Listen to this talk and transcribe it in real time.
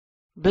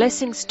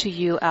Blessings to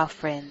you, our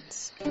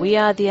friends. We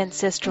are the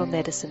Ancestral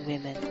Medicine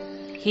Women,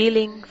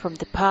 healing from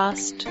the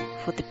past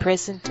for the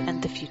present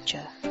and the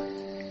future.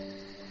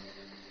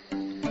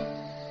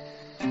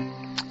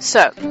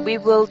 So, we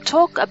will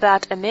talk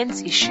about a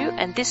men's issue,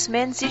 and this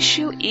men's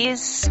issue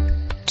is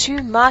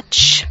too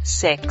much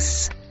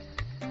sex.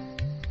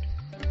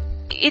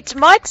 It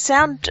might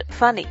sound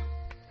funny,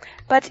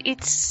 but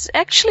it's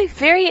actually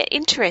very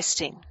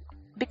interesting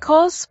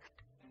because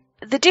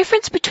the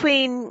difference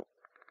between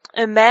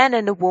a man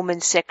and a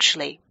woman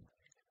sexually,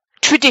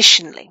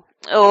 traditionally,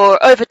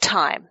 or over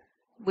time,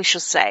 we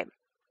shall say,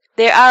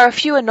 there are a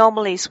few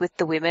anomalies with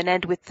the women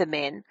and with the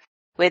men,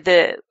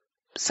 where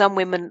some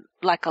women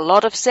like a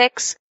lot of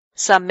sex,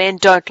 some men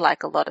don't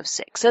like a lot of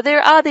sex. So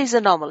there are these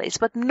anomalies,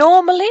 but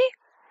not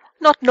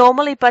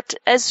normally, but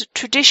as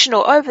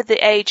traditional over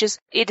the ages,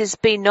 it has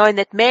been known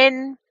that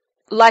men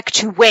like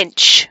to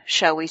wench,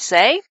 shall we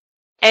say,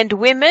 and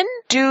women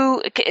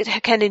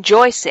can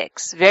enjoy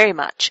sex very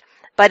much.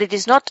 But it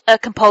is not a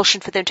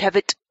compulsion for them to have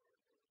it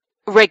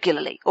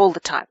regularly, all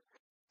the time.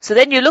 So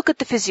then you look at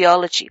the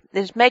physiology.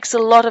 It makes a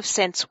lot of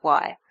sense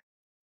why.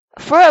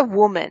 For a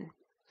woman,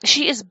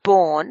 she is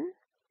born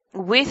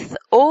with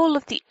all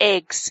of the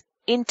eggs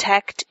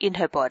intact in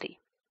her body.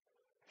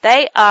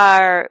 They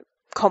are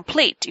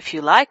complete, if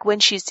you like, when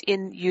she's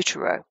in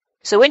utero.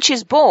 So when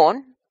she's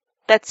born,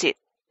 that's it.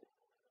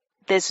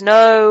 There's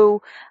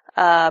no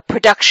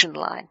production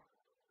line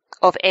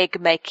of egg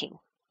making.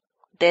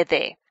 They're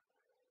there.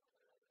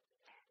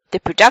 The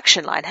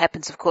production line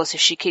happens, of course, if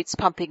she keeps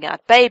pumping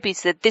out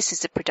babies, that this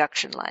is a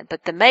production line,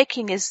 but the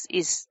making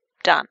is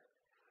done.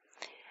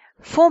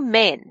 For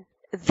men,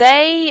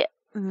 they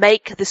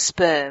make the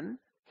sperm,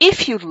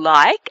 if you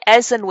like,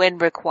 as and when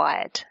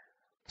required.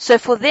 So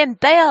for them,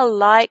 they are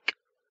like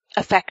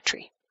a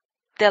factory.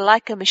 They're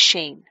like a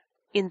machine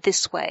in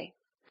this way.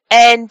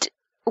 And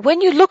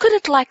when you look at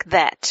it like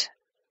that,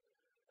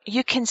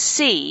 you can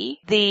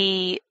see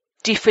the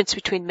difference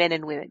between men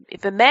and women.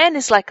 If a man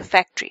is like a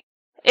factory,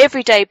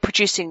 every day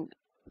producing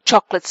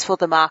chocolates for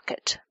the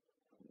market,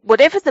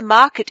 whatever the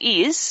market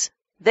is,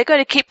 they're going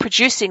to keep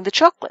producing the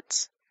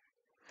chocolates.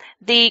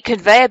 The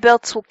conveyor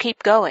belts will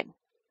keep going,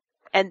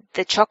 and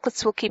the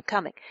chocolates will keep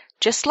coming.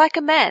 Just like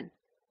a man.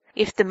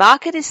 If the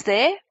market is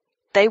there,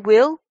 they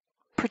will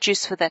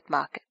produce for that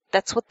market.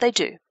 That's what they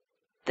do.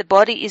 The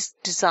body is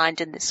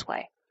designed in this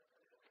way.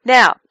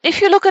 Now,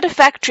 if you look at a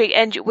factory,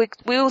 and we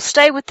will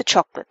stay with the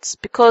chocolates,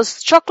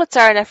 because chocolates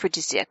are an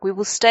aphrodisiac, we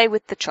will stay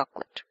with the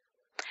chocolate.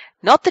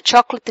 Not the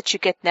chocolate that you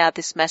get now,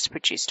 this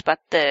mass-produced, but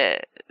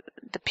the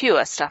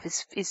pure stuff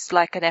is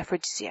like an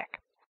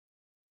aphrodisiac.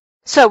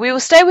 So we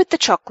will stay with the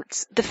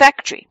chocolates, the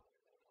factory.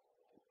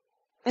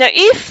 Now,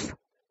 if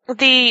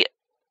the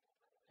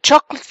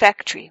chocolate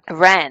factory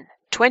ran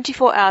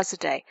 24 hours a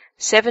day,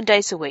 7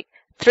 days a week,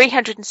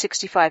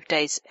 365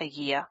 days a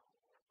year,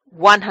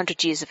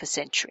 100 years of a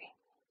century.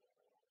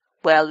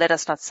 Well, let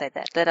us not say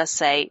that. Let us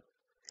say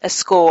a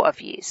score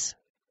of years,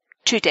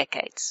 2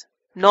 decades,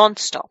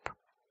 non-stop.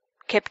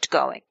 Kept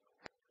going.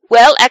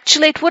 Well,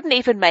 actually, it wouldn't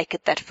even make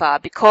it that far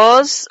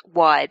because,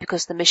 why?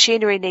 Because the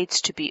machinery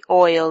needs to be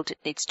oiled, it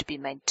needs to be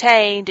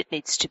maintained,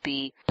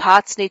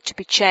 parts need to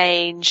be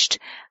changed,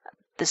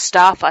 the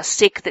staff are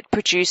sick that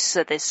produce,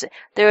 so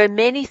there are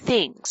many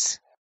things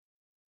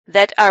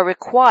that are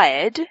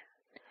required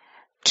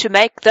to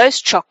make those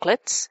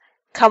chocolates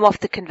come off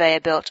the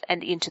conveyor belt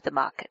and into the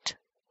market.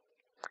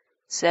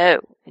 So,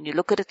 when you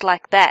look at it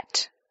like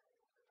that,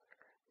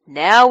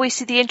 now we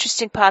see the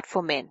interesting part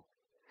for men.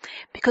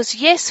 Because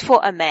yes, for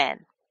a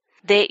man,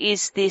 there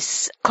is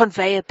this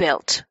conveyor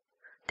belt,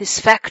 this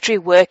factory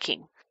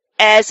working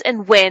as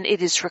and when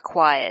it is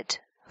required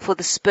for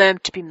the sperm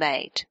to be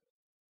made.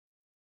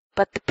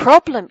 But the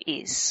problem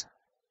is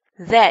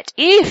that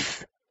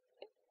if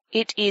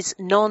it is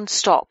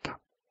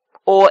non-stop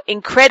or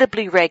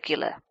incredibly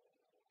regular,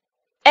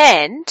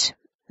 and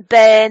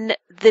then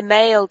the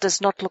male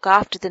does not look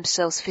after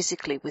themselves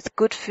physically with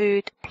good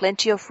food,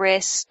 plenty of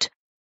rest,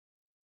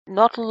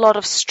 not a lot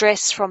of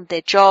stress from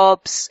their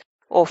jobs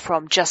or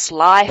from just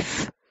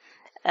life,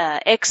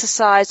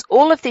 exercise,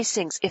 all of these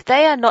things, if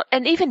they are not,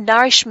 and even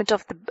nourishment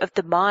of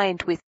the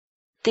mind with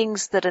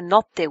things that are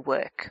not their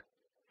work,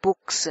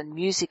 books and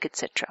music,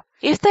 etc.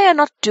 If they are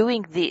not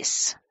doing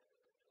this,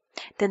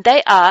 then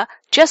they are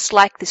just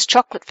like this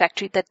chocolate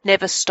factory that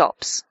never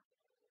stops.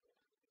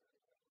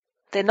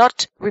 They're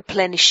not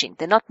replenishing,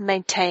 they're not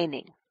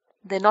maintaining,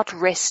 they're not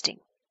resting.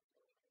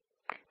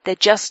 They're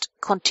just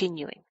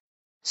continuing.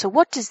 So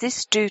what does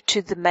this do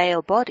to the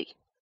male body?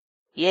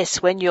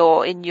 Yes, when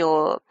you're in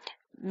your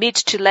mid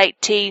to late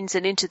teens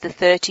and into the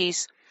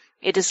 30s,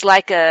 it is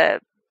like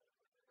a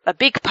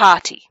big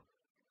party.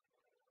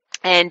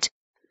 And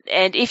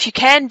if you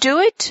can do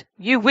it,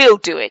 you will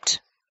do it.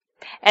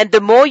 And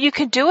the more you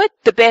can do it,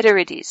 the better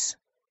it is.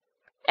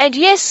 And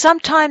yes,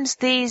 sometimes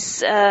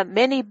these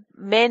many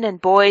men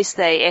and boys,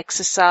 they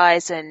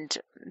exercise and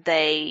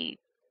they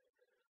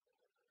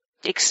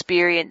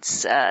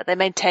experience, they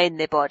maintain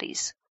their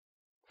bodies.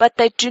 But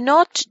they do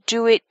not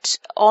do it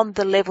on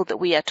the level that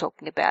we are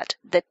talking about,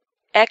 that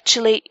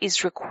actually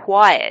is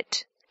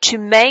required to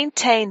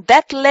maintain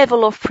that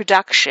level of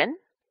production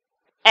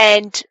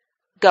and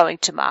going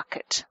to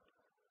market.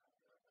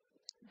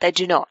 They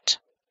do not.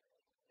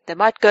 They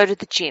might go to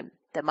the gym.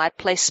 They might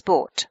play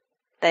sport.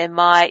 They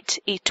might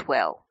eat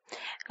well.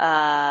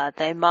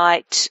 They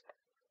might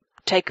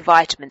take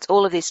vitamins,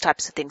 all of these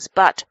types of things.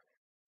 But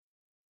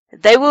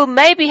they will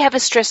maybe have a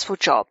stressful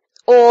job,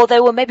 or they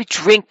will maybe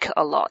drink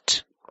a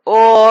lot,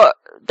 or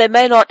they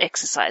may not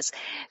exercise.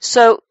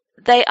 So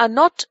they are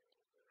not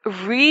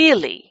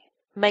really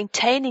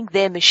maintaining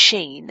their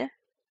machine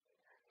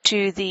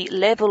to the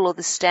level or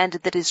the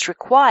standard that is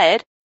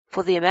required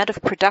for the amount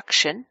of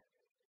production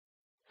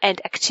and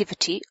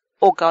activity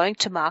or going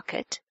to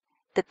market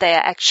that they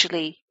are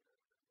actually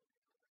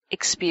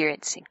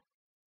experiencing.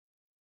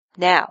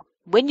 Now,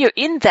 when you're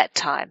in that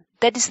time,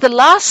 that is the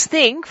last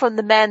thing from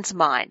the man's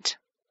mind.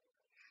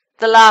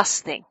 The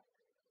last thing.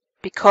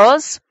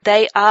 Because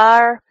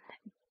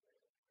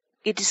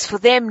it is for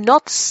them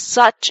not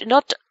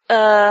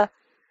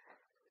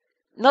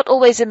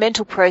always a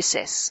mental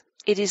process.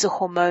 It is a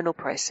hormonal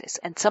process.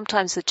 And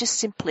sometimes they're just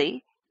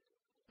simply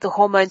the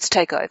hormones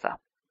take over,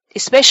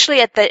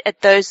 especially at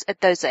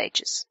those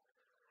ages.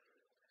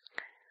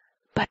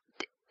 But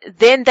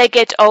then they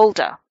get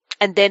older,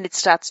 and then it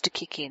starts to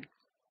kick in.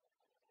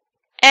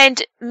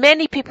 And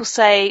many people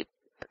say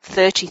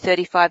 30,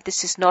 35,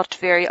 this is not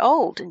very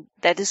old. And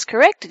that is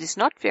correct. It is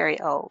not very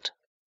old.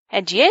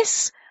 And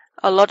yes,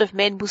 a lot of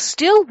men will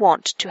still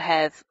want to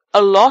have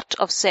a lot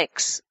of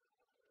sex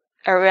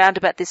around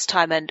about this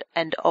time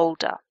and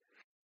older.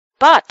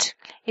 But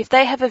if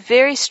they have a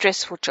very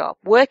stressful job,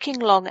 working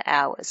long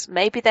hours,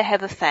 maybe they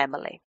have a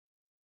family,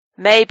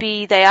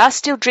 maybe they are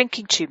still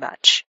drinking too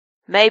much,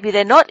 maybe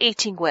they're not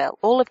eating well,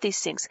 all of these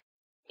things.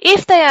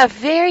 If they are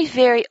very,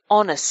 very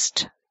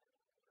honest,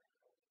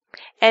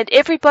 and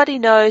everybody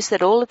knows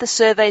that all of the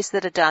surveys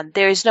that are done,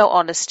 there is no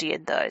honesty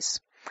in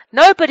those.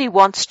 Nobody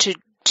wants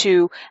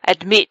to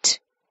admit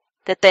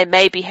that they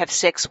maybe have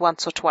sex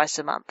once or twice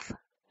a month.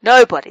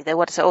 Nobody. They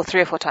want to say,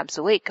 3 or 4 times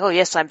a week. Oh,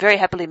 yes, I'm very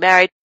happily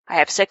married. I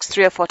have sex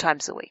 3 or 4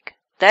 times a week.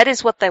 That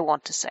is what they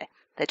want to say.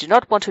 They do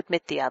not want to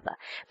admit the other.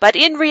 But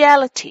in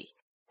reality,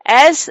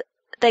 as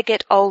they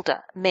get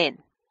older, men,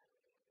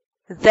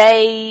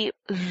 they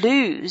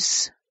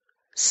lose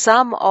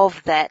some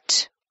of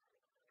that.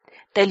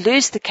 They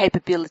lose the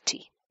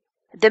capability.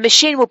 The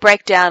machine will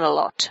break down a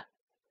lot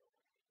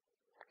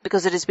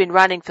because it has been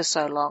running for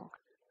so long.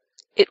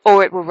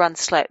 Or it will run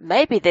slow.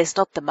 Maybe there's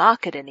not the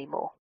market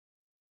anymore.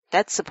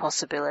 That's a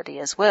possibility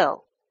as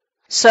well.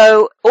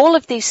 So all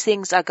of these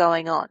things are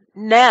going on.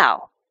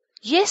 Now,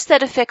 yes,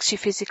 that affects you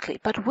physically,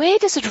 but where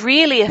does it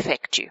really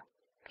affect you?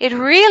 It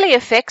really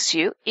affects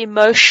you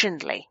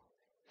emotionally.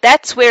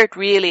 That's where it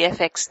really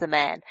affects the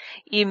man,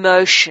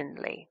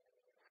 emotionally.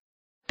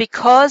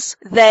 Because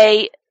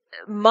they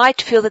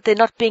might feel that they're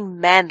not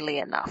being manly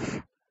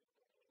enough.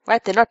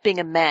 Right? They're not being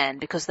a man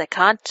because they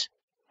can't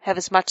have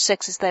as much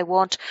sex as they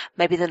want.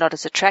 Maybe they're not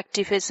as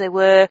attractive as they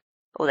were,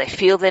 or they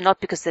feel they're not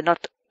because they're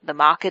not, the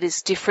market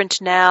is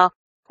different now.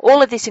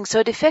 All of these things. So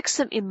it affects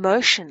them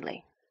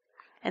emotionally.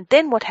 And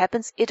then what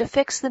happens? It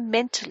affects them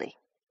mentally.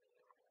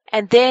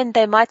 And then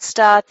they might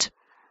start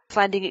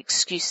finding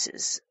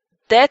excuses.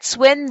 That's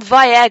when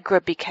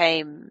Viagra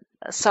became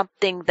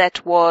something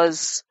that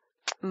was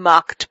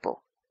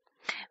marketable.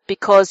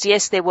 Because,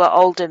 yes, there were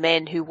older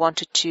men who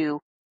wanted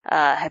to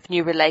have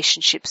new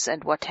relationships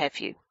and what have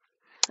you.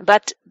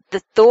 But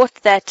the thought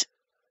that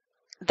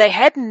they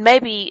hadn't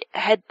maybe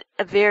had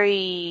a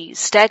very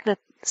stagnant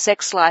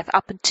sex life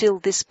up until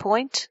this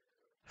point,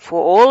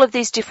 for all of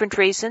these different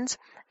reasons,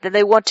 then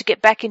they want to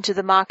get back into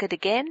the market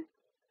again.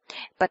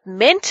 But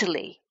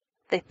mentally,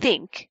 they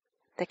think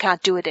they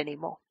can't do it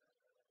anymore.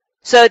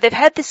 So they've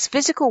had this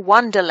physical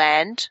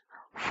wonderland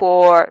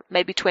for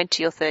maybe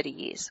 20 or 30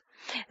 years.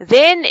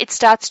 Then it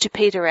starts to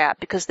peter out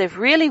because they've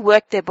really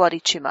worked their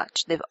body too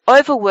much. They've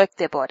overworked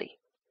their body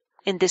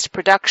in this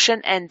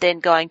production and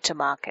then going to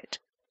market.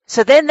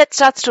 So then that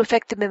starts to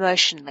affect them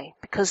emotionally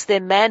because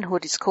their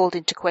manhood is called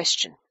into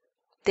question.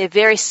 Their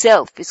very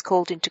self is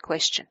called into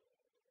question.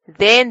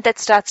 Then that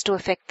starts to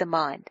affect the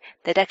mind,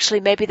 that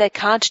actually maybe they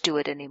can't do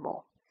it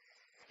anymore.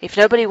 If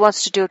nobody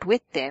wants to do it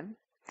with them,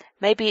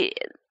 maybe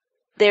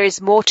there is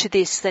more to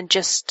this than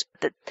just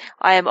that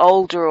I am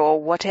older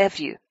or what have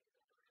you.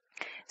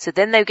 So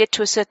then they get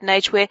to a certain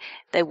age where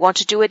they want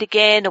to do it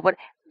again or what.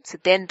 So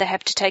then they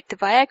have to take the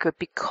Viagra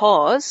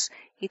because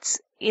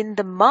it's in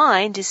the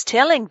mind is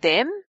telling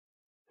them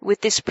with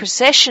this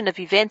procession of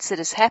events that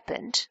has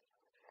happened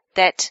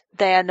that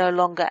they are no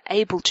longer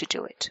able to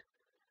do it.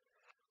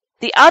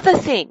 The other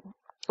thing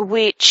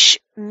which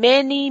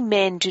many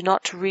men do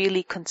not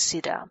really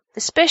consider,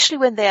 especially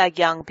when they are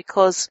young,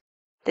 because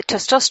the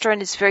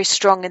testosterone is very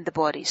strong in the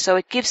body, so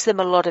it gives them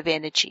a lot of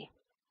energy.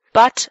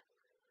 But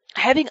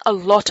having a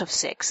lot of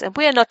sex, and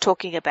we are not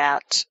talking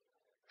about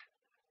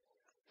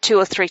 2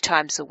 or 3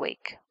 times a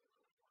week.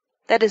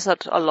 That is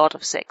not a lot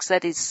of sex.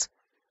 That is,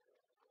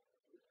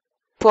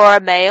 for a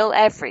male,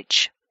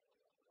 average,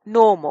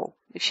 normal,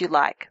 if you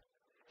like.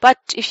 But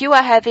if you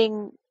are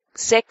having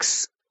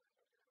sex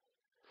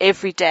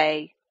every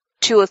day,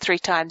 2 or 3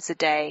 times a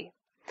day,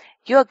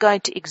 you're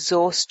going to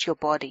exhaust your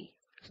body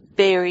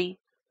very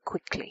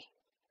quickly.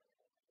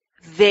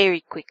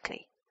 Very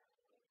quickly.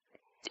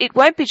 It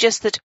won't be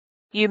just that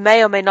you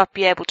may or may not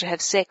be able to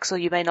have sex, or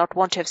you may not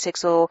want to have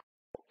sex, or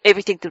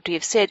everything that we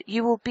have said.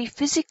 You will be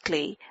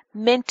physically,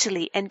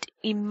 mentally, and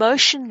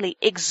emotionally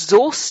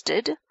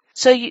exhausted.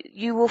 So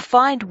you will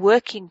find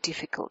working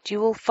difficult. You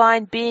will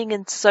find being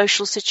in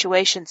social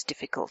situations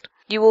difficult.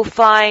 You will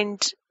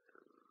find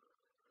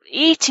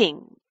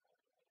eating,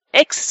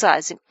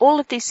 exercising, all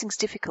of these things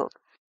difficult.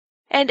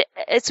 And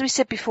as we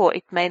said before,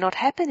 it may not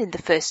happen in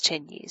the first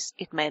 10 years.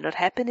 It may not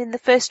happen in the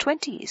first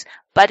 20 years.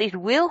 But it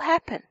will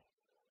happen.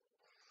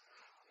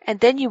 And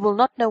then you will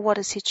not know what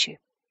has hit you.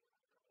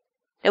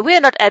 Now, we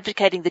are not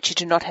advocating that you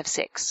do not have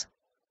sex.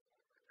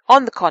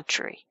 On the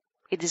contrary,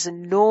 it is a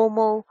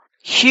normal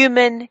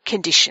human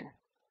condition.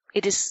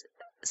 It is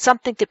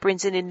something that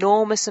brings an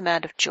enormous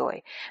amount of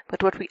joy.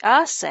 But what we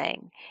are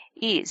saying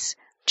is,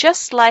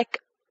 just like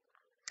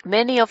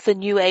many of the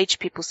New Age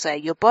people say,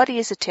 your body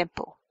is a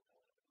temple.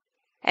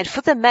 And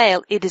for the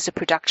male, it is a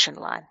production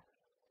line.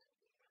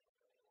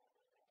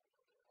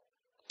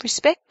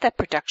 Respect that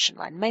production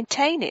line.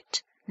 Maintain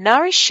it.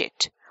 Nourish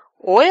it.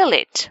 Oil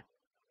it.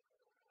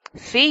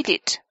 Feed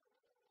it.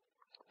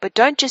 But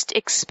don't just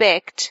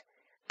expect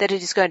that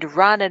it is going to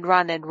run and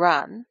run and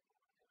run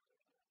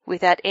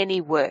without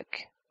any work.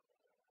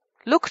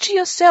 Look to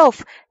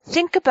yourself.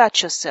 Think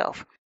about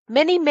yourself.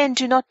 Many men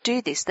do not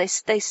do this.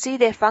 They see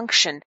their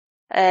function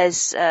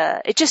as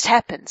it just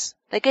happens.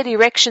 They get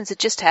erections, it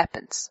just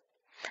happens.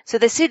 So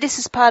they see this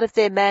as part of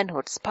their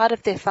manhood, it's part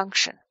of their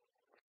function.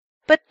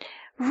 But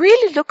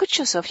really look at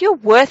yourself. You're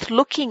worth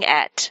looking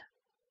at.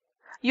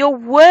 You're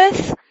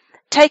worth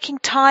taking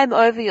time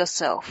over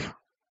yourself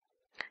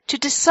to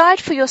decide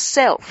for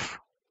yourself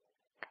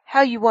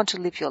how you want to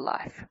live your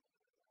life.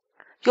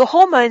 Your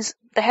hormones,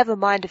 they have a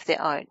mind of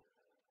their own.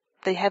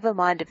 They have a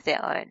mind of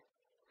their own.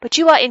 But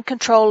you are in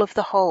control of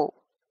the whole.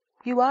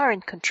 You are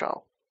in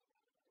control.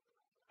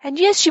 And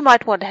yes, you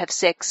might want to have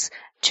sex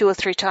 2 or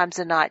 3 times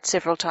a night,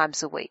 several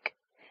times a week.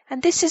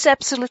 And this is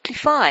absolutely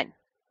fine.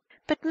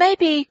 But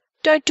maybe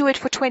don't do it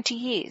for 20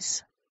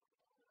 years.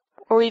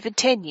 Or even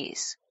 10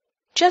 years.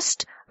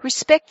 Just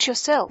respect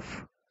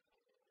yourself.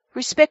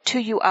 Respect who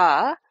you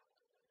are.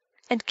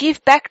 And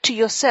give back to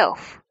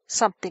yourself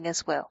something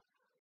as well.